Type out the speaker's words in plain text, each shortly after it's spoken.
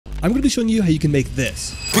I'm going to be showing you how you can make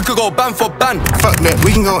this. We could go band for band. Fuck that,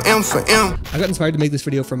 we can go M for M. I got inspired to make this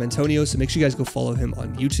video from Antonio, so make sure you guys go follow him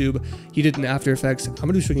on YouTube. He did it in After Effects. I'm going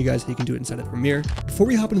to be showing you guys how you can do it inside of Premiere. Before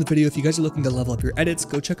we hop into the video, if you guys are looking to level up your edits,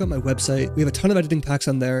 go check out my website. We have a ton of editing packs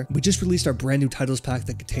on there. We just released our brand new titles pack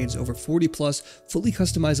that contains over 40 plus fully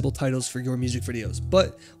customizable titles for your music videos.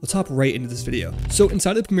 But let's hop right into this video. So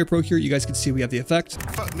inside of Premiere Pro here, you guys can see we have the effect.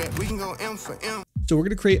 Fuck that, we can go M for M. So we're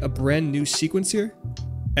going to create a brand new sequence here,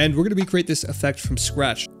 and we're going to recreate this effect from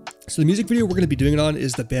scratch. So the music video we're going to be doing it on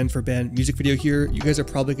is the band for band music video here. You guys are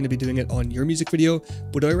probably going to be doing it on your music video.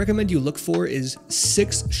 What I recommend you look for is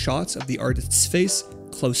 6 shots of the artist's face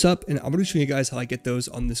close up, and I'm going to be showing you guys how I get those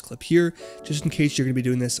on this clip here, just in case you're going to be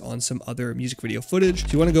doing this on some other music video footage.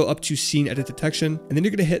 So you want to go up to Scene Edit Detection, and then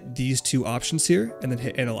you're going to hit these 2 options here, and then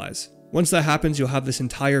hit Analyze. Once that happens, you'll have this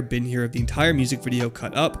entire bin here of the entire music video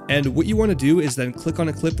cut up. And what you want to do is then click on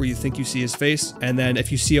a clip where you think you see his face. And then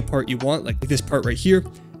if you see a part you want, like this part right here,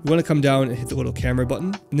 you want to come down and hit the little camera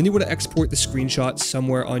button, and then you want to export the screenshot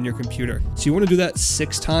somewhere on your computer. So you want to do that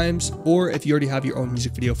 6 times, or if you already have your own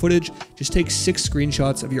music video footage, just take 6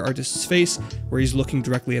 screenshots of your artist's face where he's looking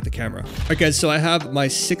directly at the camera. Alright guys, so I have my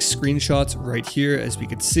 6 screenshots right here, as we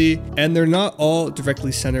can see, and they're not all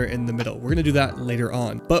directly center in the middle. We're going to do that later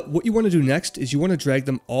on. But what you want to do next is you want to drag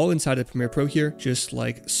them all inside of Premiere Pro here, just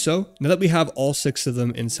like so. Now that we have all 6 of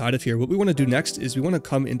them inside of here, what we want to do next is we want to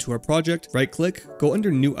come into our project, right click, go under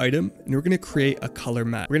New Item, and we're going to create a color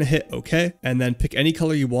matte. We're going to hit OK, and then pick any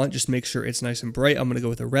color you want. Just make sure it's nice and bright. I'm going to go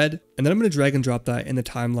with a red, and then I'm going to drag and drop that in the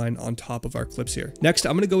timeline on top of our clips here. Next,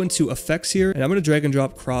 I'm going to go into effects here, and I'm going to drag and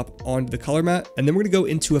drop crop onto the color matte, and then we're going to go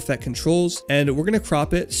into effect controls, and we're going to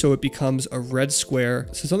crop it so it becomes a red square,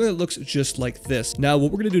 so something that looks just like this. Now,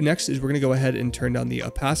 what we're going to do next is we're going to go ahead and turn down the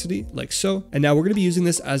opacity like so, and now we're going to be using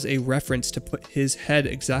this as a reference to put his head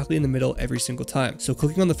exactly in the middle every single time. So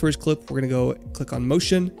clicking on the first clip, we're going to go click on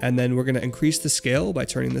motion, and then we're going to increase the scale by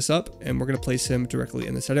turning this up, and we're going to place him directly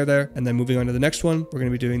in the center there. And then moving on to the next one, we're going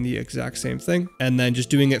to be doing the exact same thing, and then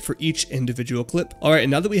just doing it for each individual clip. All right,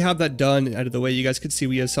 and now that we have that done and out of the way, you guys can see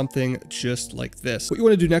we have something just like this. What you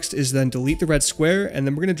want to do next is then delete the red square, and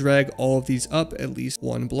then we're going to drag all of these up at least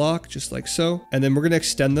 1 block, just like so. And then we're going to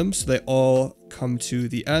extend them so they all come to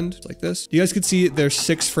the end like this. You guys can see there's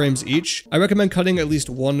 6 frames each. I recommend cutting at least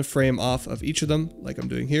 1 frame off of each of them, like I'm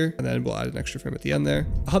doing here, and then we'll add an extra frame at the end there.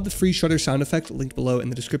 I'll have the free shutter sound effect linked below in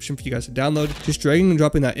the description for you guys to download. Just dragging and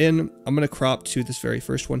dropping that in. I'm going to crop to this very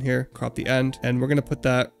first one here, crop the end, and we're going to put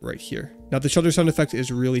that right here. Now the shutter sound effect is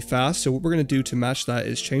really fast, so what we're going to do to match that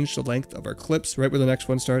is change the length of our clips right where the next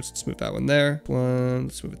one starts. Let's move that one there.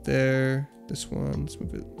 Let's move it there. This one, let's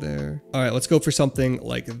move it there. All right, let's go for something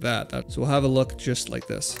like that. So we'll have a look just like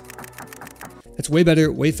this. It's way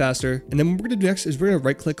better, way faster. And then what we're going to do next is we're going to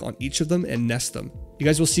right click on each of them and nest them. You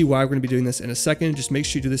guys will see why we're going to be doing this in a second. Just make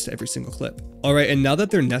sure you do this to every single clip. All right, and now that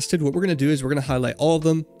they're nested, what we're going to do is we're going to highlight all of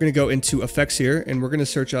them. We're going to go into effects here, and we're going to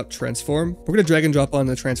search up transform. We're going to drag and drop on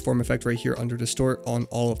the transform effect right here under distort on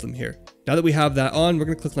all of them here. Now that we have that on, we're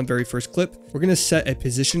going to click on the very first clip. We're going to set a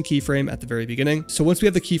position keyframe at the very beginning. So once we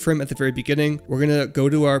have the keyframe at the very beginning, we're going to go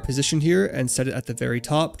to our position here and set it at the very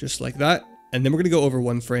top, just like that. And then we're going to go over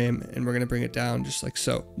 1 frame, and we're going to bring it down just like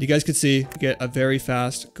so. You guys can see we get a very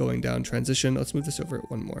fast going down transition. Let's move this over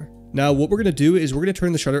 1 more. Now what we're going to do is we're going to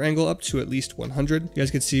turn the shutter angle up to at least 100. You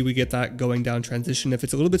guys can see we get that going down transition. If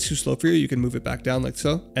it's a little bit too slow for you, you can move it back down like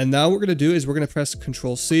so. And now what we're going to do is we're going to press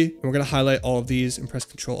Control C, and we're going to highlight all of these and press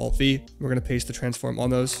Control Alt V. We're going to paste the transform on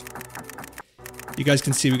those. You guys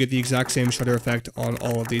can see we get the exact same shutter effect on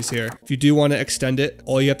all of these here. If you do want to extend it,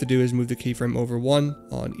 all you have to do is move the keyframe over 1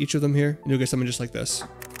 on each of them here, and you'll get something just like this.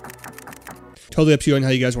 Totally up to you on how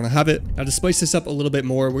you guys want to have it. Now to spice this up a little bit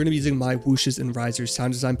more, we're going to be using my Wooshes Risers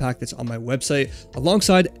sound design pack that's on my website,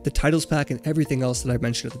 alongside the titles pack and everything else that I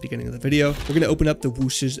mentioned at the beginning of the video. We're going to open up the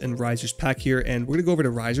Wooshes Risers pack here, and we're going to go over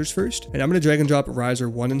to Risers first, and I'm going to drag and drop Riser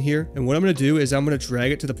 1 in here. And what I'm going to do is I'm going to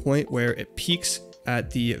drag it to the point where it peaks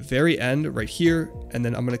at the very end right here, and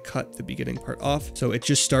then I'm going to cut the beginning part off so it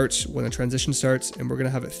just starts when the transition starts, and we're going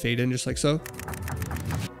to have it fade in just like so.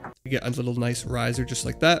 We get a little nice riser just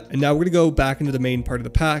like that. And now we're going to go back into the main part of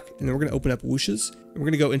the pack, and then we're going to open up Wooshes, and we're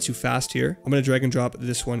going to go into fast here. I'm going to drag and drop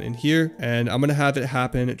this one in here, and I'm going to have it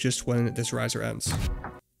happen just when this riser ends.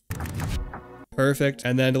 Perfect.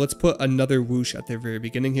 And then let's put another whoosh at the very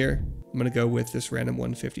beginning here. I'm going to go with this random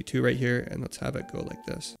 152 right here, and let's have it go like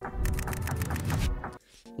this.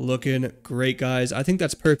 Looking great, guys. I think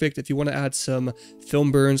that's perfect. If you want to add some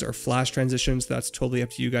film burns or flash transitions, that's totally up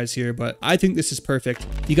to you guys here, but I think this is perfect.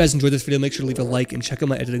 If you guys enjoyed this video, make sure to leave a like and check out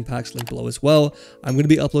my editing packs linked below as well. I'm going to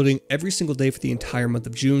be uploading every single day for the entire month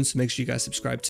of June, so make sure you guys subscribe too.